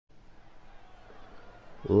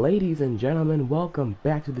Ladies and gentlemen, welcome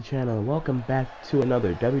back to the channel. Welcome back to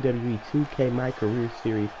another WWE 2K My Career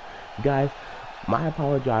series. Guys, I'm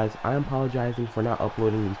apologizing for not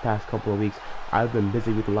uploading these past couple of weeks. I've been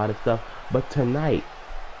busy with a lot of stuff, but tonight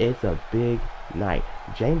it's a big night.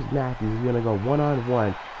 James Matthews is gonna go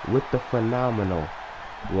one-on-one with the phenomenal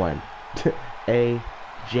one,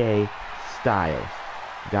 AJ Styles.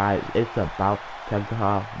 Guys, it's about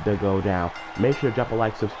to go down. Make sure to drop a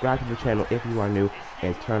like, subscribe to the channel if you are new,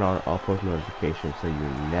 and turn on all post notifications so you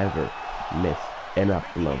never miss an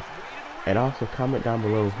upload. And also comment down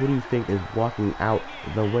below, who do you think is walking out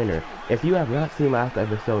the winner? If you have not seen last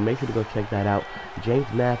episode, make sure to go check that out. James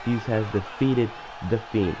Matthews has defeated the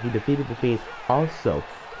Fiend. He defeated the Fiend. Also,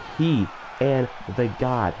 he and the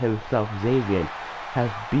God himself, Xavier,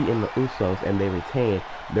 have beaten the Usos, and they retain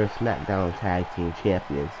their SmackDown Tag Team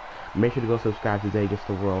Champions. Make sure to go subscribe to Today Against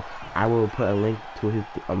the World. I will put a link to his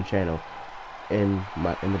channel in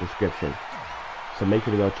the description. So make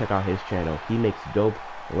sure to go check out his channel. He makes dope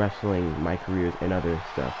wrestling, my careers, and other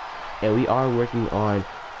stuff. And we are working on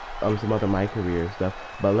some other my career stuff.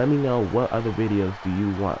 But let me know, what other videos do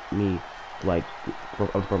you want me like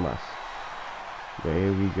from us?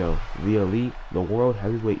 There we go. The Elite, the World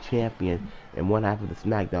Heavyweight Champion, and one half of the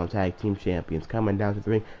SmackDown Tag Team Champions coming down to the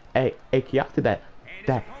ring. Hey, can y'all see that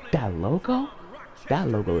logo? That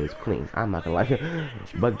logo is clean. I'm not gonna lie.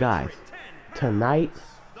 But guys, tonight,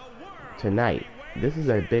 this is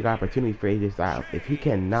a big opportunity for AJ Styles. If he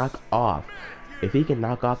can knock off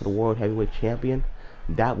the World Heavyweight Champion,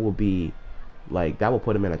 that will be that will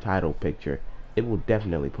put him in a title picture. It will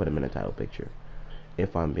definitely put him in a title picture,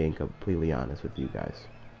 if I'm being completely honest with you guys.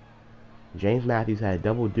 James Matthews had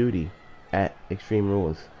double duty at Extreme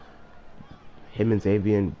Rules. Him and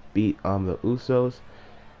Xavier beat the Usos,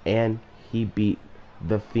 and he beat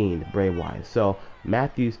the Fiend, Bray Wyatt. So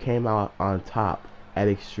Matthews came out on top at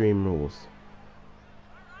Extreme Rules,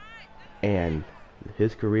 and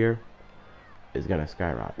his career is gonna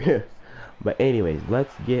skyrocket. But anyways,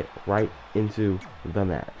 let's get right into the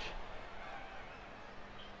match.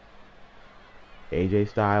 AJ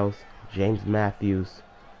Styles, James Matthews,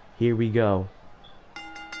 here we go.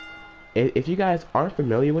 If you guys aren't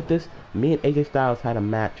familiar with this, me and AJ Styles had a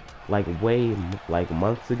match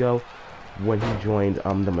months ago when he joined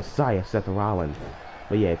the Messiah, Seth Rollins.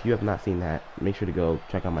 But yeah, if you have not seen that, make sure to go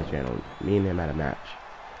check out my channel. Me and him had a match.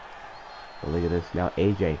 But look at this now,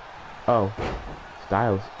 AJ. Oh,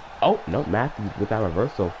 Styles. Oh no, Matthews with that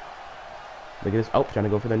reversal. Look at this. Oh, trying to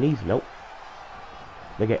go for the knees. Nope.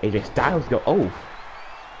 Look at AJ Styles go. Oh,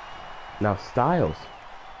 now Styles.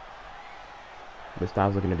 What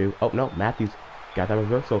Styles looking to do? Oh no, Matthews got that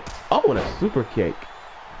reversal. Oh, and a super kick.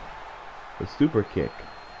 A super kick.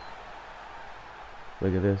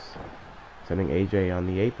 Look at this. Sending AJ on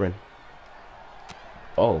the apron.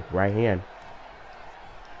 Oh, right hand.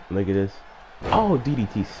 Look at this. Oh,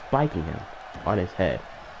 DDT spiking him on his head.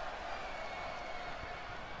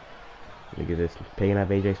 Look at this. Picking up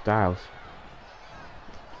AJ Styles.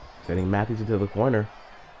 Sending Matthews into the corner.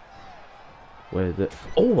 What is it?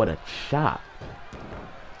 Oh, what a shot.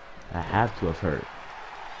 I have to have heard.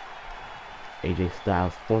 AJ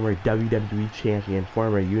Styles, former WWE champion,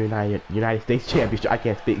 former United States champion. I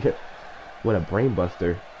can't speak. What a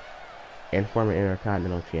brainbuster. And former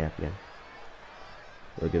Intercontinental champion.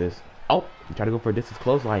 Look at this. Oh, I'm trying to go for a distance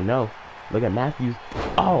clothesline. No. Look at Matthews.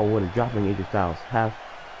 Oh, what a dropping AJ Styles. Half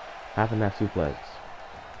and half suplex.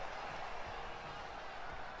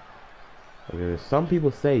 Look at this. Some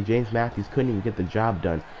people say James Matthews couldn't even get the job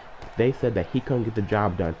done. They said that he couldn't get the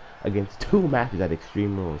job done against two matches at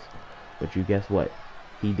Extreme Rules. But you guess what?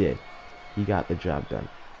 He did. He got the job done.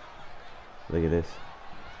 Look at this.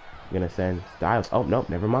 I'm gonna send Styles. Oh, nope,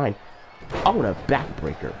 never mind. Oh, and a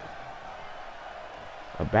backbreaker.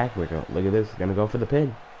 A backbreaker. Look at this. Gonna go for the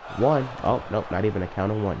pin. One. Oh, nope, not even a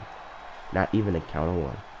count of one. Not even a count of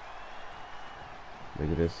one.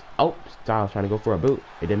 Look at this. Oh, Styles trying to go for a boot.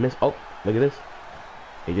 It didn't miss. Oh, look at this.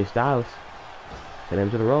 AJ Styles. Hit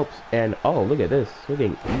him to the ropes. And, oh, look at this. Look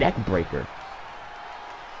at neck breaker.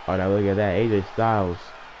 Oh, now look at that. AJ Styles.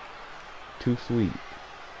 Too sweet.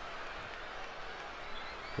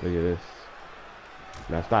 Look at this.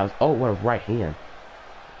 Now Styles. Oh, what a right hand.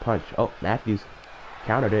 Punch. Oh, Matthews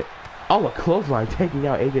countered it. Oh, a clothesline taking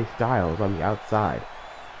out AJ Styles on the outside.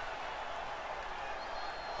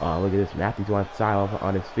 Oh, look at this. Matthews wants Styles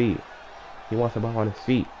on his feet. He wants him on his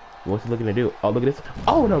feet. What's he looking to do? Oh, look at this.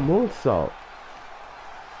 Oh, no moonsault.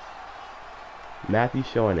 Matthews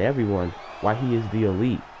showing everyone why he is the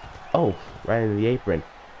Elite. Oh, right in the apron.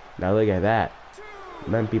 Now look at that.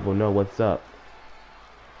 Letting people know what's up.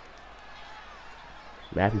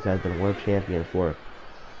 Matthews has been world champion for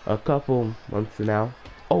a couple months now.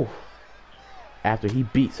 Oh, after he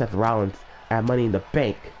beat Seth Rollins at Money in the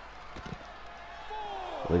Bank.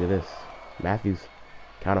 Look at this. Matthews,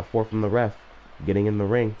 count of 4 from the ref, getting in the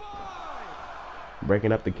ring,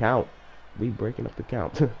 breaking up the count. We breaking up the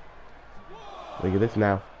count. Look at this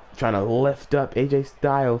now, trying to lift up AJ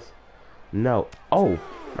Styles. No. Oh,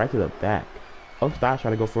 right to the back. Oh, Styles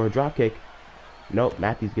trying to go for a drop kick. Nope,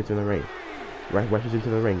 Matthews gets in the ring. Rushes into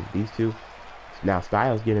the ring. These two. Now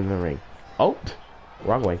Styles getting in the ring. Oh,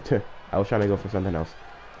 wrong way. I was trying to go for something else.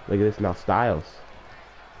 Look at this now, Styles.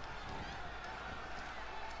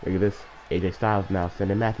 Look at this. AJ Styles now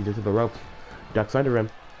sending Matthews into the ropes. Ducks under him.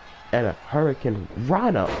 And a Hurricane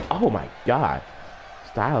Rana. Oh my god.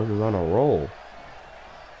 Styles is on a roll.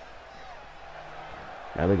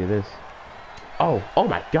 Now look at this. Oh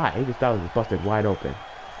my god. AJ Styles is busted wide open.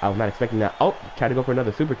 I was not expecting that. Oh, tried to go for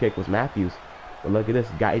another super kick was Matthews. But look at this.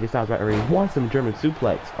 Got AJ Styles right where he wants some German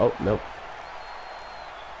suplex. Oh, nope.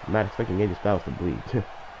 I'm not expecting AJ Styles to bleed.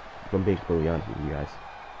 I'm being completely honest with you guys.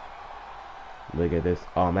 Look at this.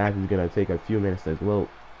 Oh, Matthews gonna take a few minutes to gloat.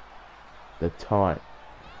 The taunt.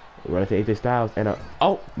 Run into AJ Styles and a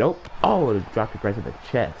oh nope. Oh, the drop kick right to the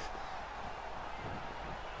chest.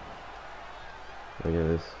 Look at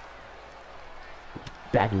this.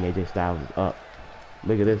 Backing AJ Styles is up.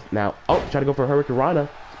 Look at this now. Oh, try to go for Hurricane Rana.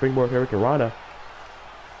 Springboard Hurricane Rana.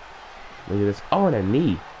 Look at this. Oh, and a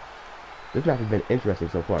knee. This match has been interesting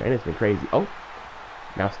so far, and it's been crazy. Oh,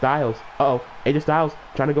 now Styles. Uh-oh, AJ Styles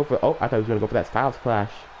trying to go for. Oh, I thought he was gonna go for that Styles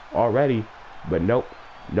clash already, but nope,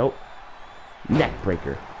 nope. Neck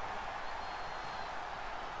breaker.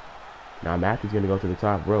 Now Matthews gonna go to the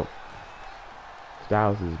top rope.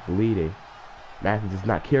 Styles is bleeding. Matthews does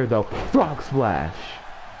not care though. Frog splash.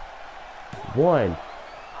 1,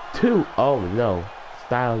 2. Oh no.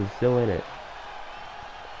 Styles is still in it.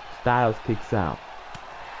 Styles kicks out.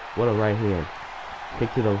 What a right hand.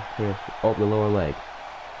 Kick to the hand. Oh, the lower leg.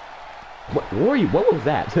 What were you? What was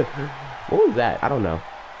that? What was that? I don't know.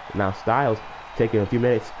 Now Styles taking a few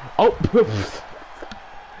minutes. Oh.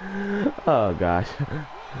 Oh gosh.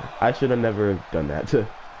 I should have never done that.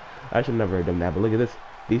 I should never have done that. But look at this.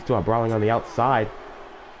 These two are brawling on the outside.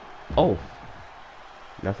 Oh.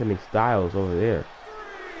 Now sending Styles over there.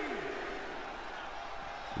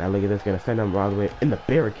 Now look at this. Gonna send him all the way in the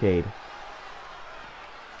barricade.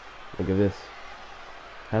 Look at this.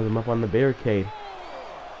 Has him up on the barricade.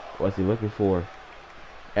 What's he looking for?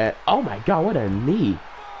 And oh my god, what a knee.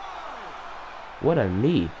 What a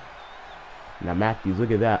knee. Now Matthews,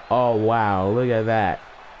 look at that. Oh wow, look at that.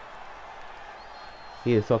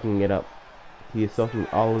 He is soaking it up. He is soaking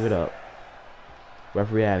all of it up.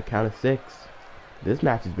 Referee had a count of 6. This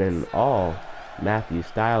match has been all Matthews.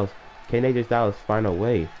 Styles. Can AJ Styles find a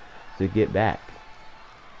way to get back?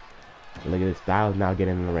 And look at this. Styles now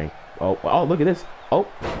getting in the ring. Oh, look at this. Oh,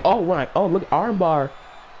 right. Oh, look, armbar.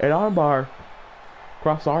 An armbar.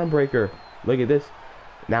 Cross arm breaker. Look at this.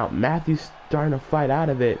 Now Matthews starting to fight out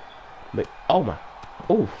of it. But oh my.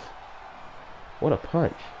 Oof. What a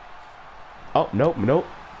punch. Oh, nope.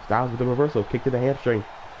 Styles with the reversal. Kick to the hamstring.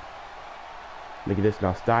 Look at this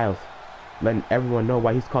now. Styles letting everyone know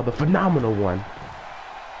why he's called the Phenomenal One.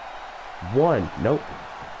 1. Nope.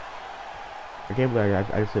 I can't believe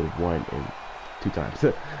I said 1 and 2 times.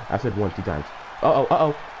 I said 1 2 times.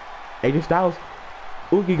 Uh-oh. AJ Styles.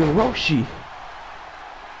 Ugigaroshi.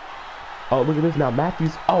 Oh, look at this now.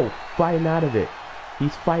 Matthews. Oh, fighting out of it.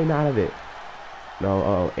 He's fighting out of it.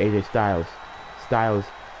 No, AJ Styles.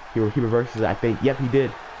 He reverses it, I think. Yep, he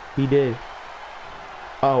did. He did.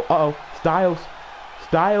 Oh, Styles.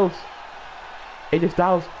 AJ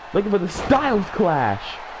Styles looking for the Styles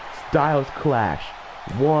clash.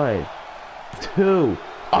 1, 2.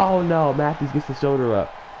 Oh no, Matthews gets the shoulder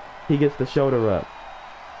up. He gets the shoulder up.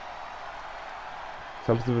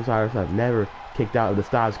 Some superstars have never kicked out of the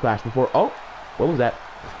Styles clash before. Oh, what was that?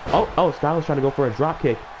 Oh, Styles trying to go for a drop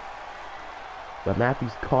kick. But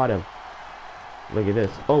Matthews caught him. Look at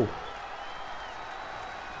this. Oh.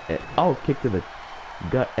 And, kick to the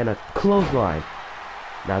gut and a clothesline.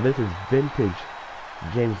 Now this is vintage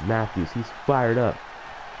James Matthews. He's fired up.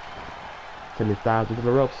 Sending Styles into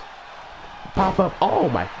the ropes. Pop up. Oh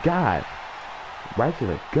my god. Right to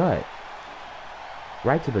the gut.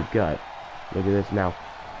 Look at this now.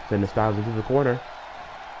 Sending Styles into the corner.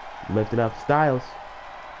 Lifting up Styles.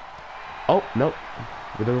 Oh, nope.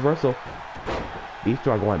 With a reversal. These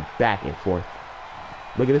two are going back and forth.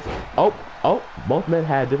 Look at this. Oh. Both men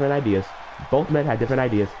had different ideas.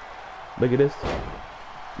 Look at this.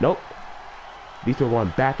 Nope. These two are going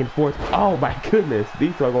back and forth. Oh my goodness.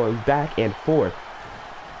 These two are going back and forth.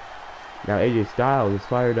 Now AJ Styles is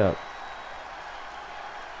fired up.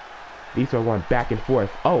 These two are going back and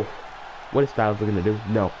forth. Oh, what is Styles looking to do?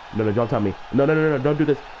 No, no, no, don't tell me. No, no, no, no, don't do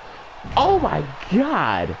this. Oh my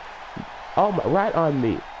God. Oh my, right on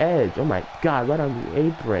the edge. Oh my God, right on the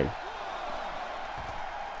apron.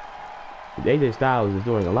 AJ Styles is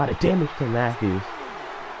doing a lot of damage to Matthews.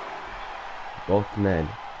 Both men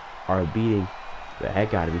are beating the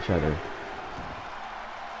heck out of each other.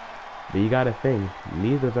 But you gotta think,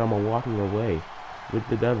 neither of them are walking away with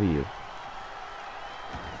the W.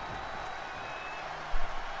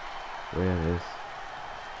 Look at this.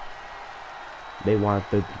 They want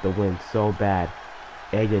the win so bad.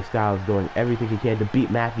 AJ Styles doing everything he can to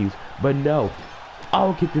beat Matthews, but no.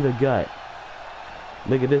 Oh, kick to the gut.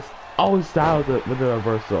 Look at this. Oh, Styles with a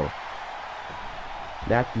reversal.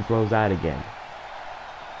 Matthews rolls out again.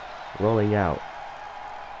 Rolling out.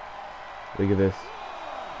 Look at this.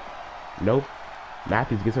 Nope.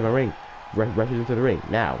 Matthews gets in the ring. Rushes into the ring.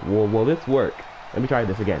 Now, will this work? Let me try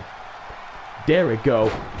this again. There we go.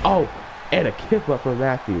 Oh, and a kick up from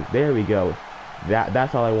Matthews. There we go.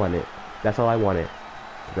 That's all I wanted. That's all I wanted.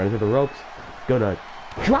 Running to the ropes. Gonna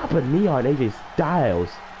drop a knee on AJ Styles.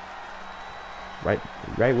 Right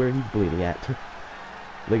where he's bleeding at.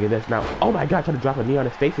 Look at this now. Oh my God, trying to drop a knee on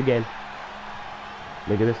his face again.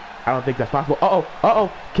 Look at this. I don't think that's possible.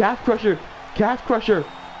 Uh-oh. Calf crusher. Calf crusher.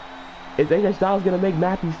 Is AJ Styles gonna make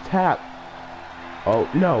Matthews tap? Oh,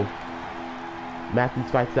 no. Matthews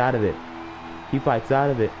fights out of it. He fights out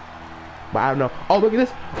of it. But I don't know. Oh, look at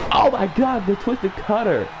this. Oh my God, the twisted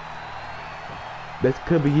cutter. This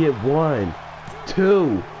could be it. 1,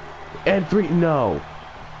 2, and 3. No.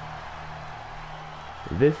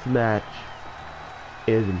 This match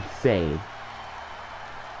is insane.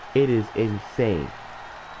 It is insane.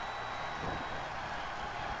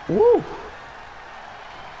 Woo!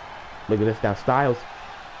 Look at this now. Styles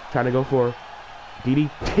trying to go for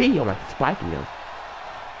DDT. Oh my, spiking him.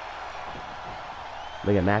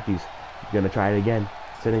 Look at Matthews. He's gonna try it again.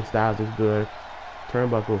 Sending Styles into the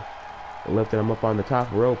turnbuckle. Lifting him up on the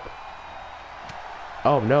top rope.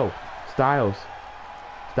 Oh no. Styles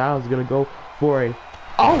is gonna go for a...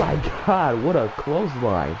 Oh my God, what a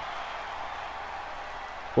clothesline.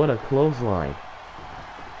 What a clothesline.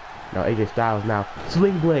 Now AJ Styles now.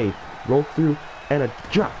 Sling blade. Roll through and a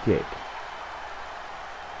drop kick.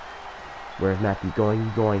 Where's Matthews going?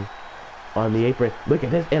 He's going on the apron. Look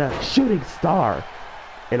at this. And a shooting star.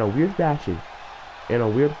 In a weird fashion.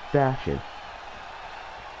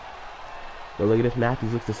 But look at this.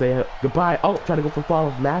 Matthews looks to say goodbye. Oh, trying to go for fall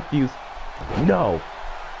of Matthews. No.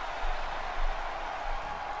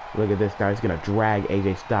 Look at this guy. He's going to drag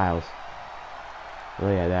AJ Styles.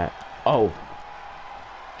 Look at that. Oh.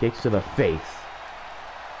 Kicks to the face.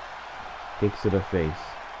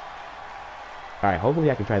 Alright, hopefully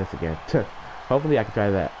I can try this again. Hopefully I can try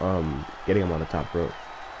that, getting him on the top rope.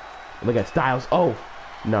 Look at Styles. Oh.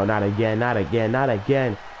 No, not again.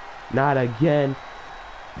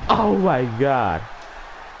 Oh my God.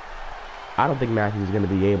 I don't think Matthews is going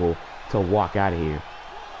to be able to walk out of here.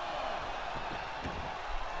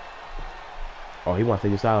 Oh, he wants to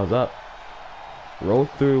get Styles up. Roll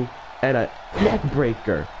through and a neck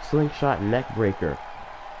breaker. Slingshot neck breaker.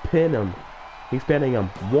 Pin him. He's pinning him.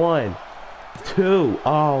 1, 2.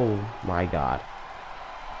 Oh my God.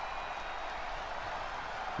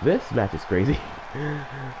 This match is crazy.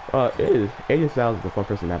 It is. AJ Styles is the fun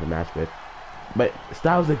person to have a match with. But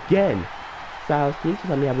Styles again. Styles, can you just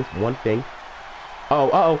let me have this one thing?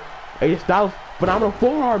 Oh. AJ Styles, phenomenal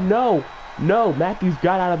forearm. No. Matthews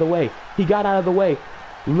got out of the way. He got out of the way.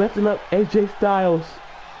 Lifting up AJ Styles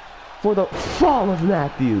for the fall of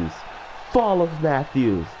Matthews.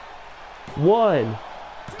 1,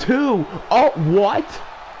 2. Oh, what?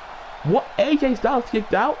 What? AJ Styles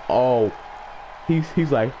kicked out? Oh.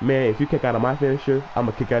 He's like, man, if you kick out of my finisher, I'm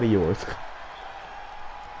gonna kick out of yours.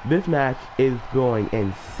 This match is going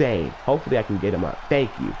insane. Hopefully I can get him up.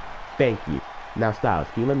 Thank you. Now Styles,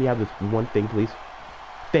 can you let me have this one thing, please?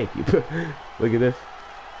 Thank you. Look at this.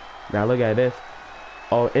 Now look at this.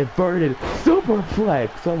 Oh, inverted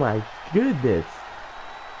superplex. Oh my goodness.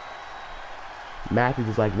 Matthews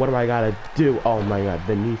is like, what do I gotta do? Oh my God,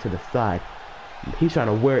 the knee to the side. He's trying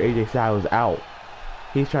to wear AJ Styles out.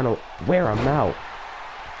 He's trying to wear him out.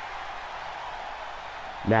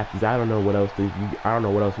 Matthews, I don't know what else we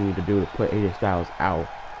need to do to put AJ Styles out.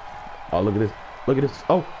 Oh, look at this.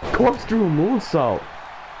 Oh, corkscrew moonsault.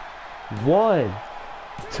 1,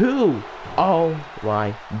 2. Oh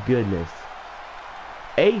my goodness.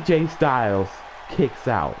 AJ Styles kicks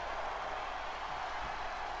out.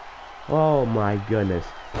 Oh my goodness.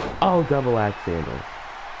 Oh, double axe handle.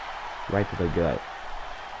 Right to the gut.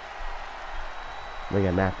 Look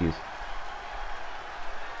at Matthews.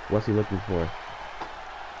 What's he looking for?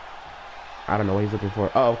 I don't know what he's looking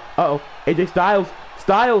for. Uh-oh. AJ Styles.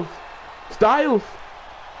 Styles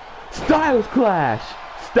clash.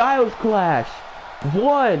 Styles clash.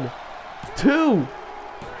 1, 2,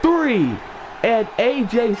 3. And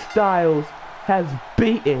AJ Styles has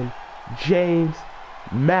beaten James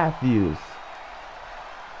Matthews.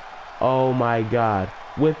 Oh my God.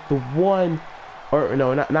 With the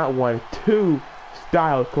two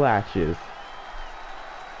Styles clashes.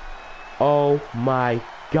 Oh my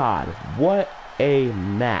God. What a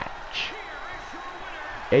match.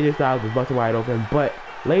 AJ Styles is busting wide open. But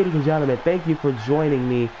ladies and gentlemen, thank you for joining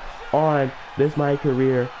me on this My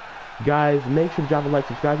Career. Guys, make sure to drop a like,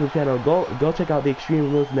 subscribe to the channel, go check out the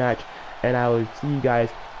Extreme Rules match, and I will see you guys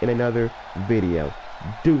in another video.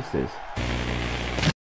 Deuces.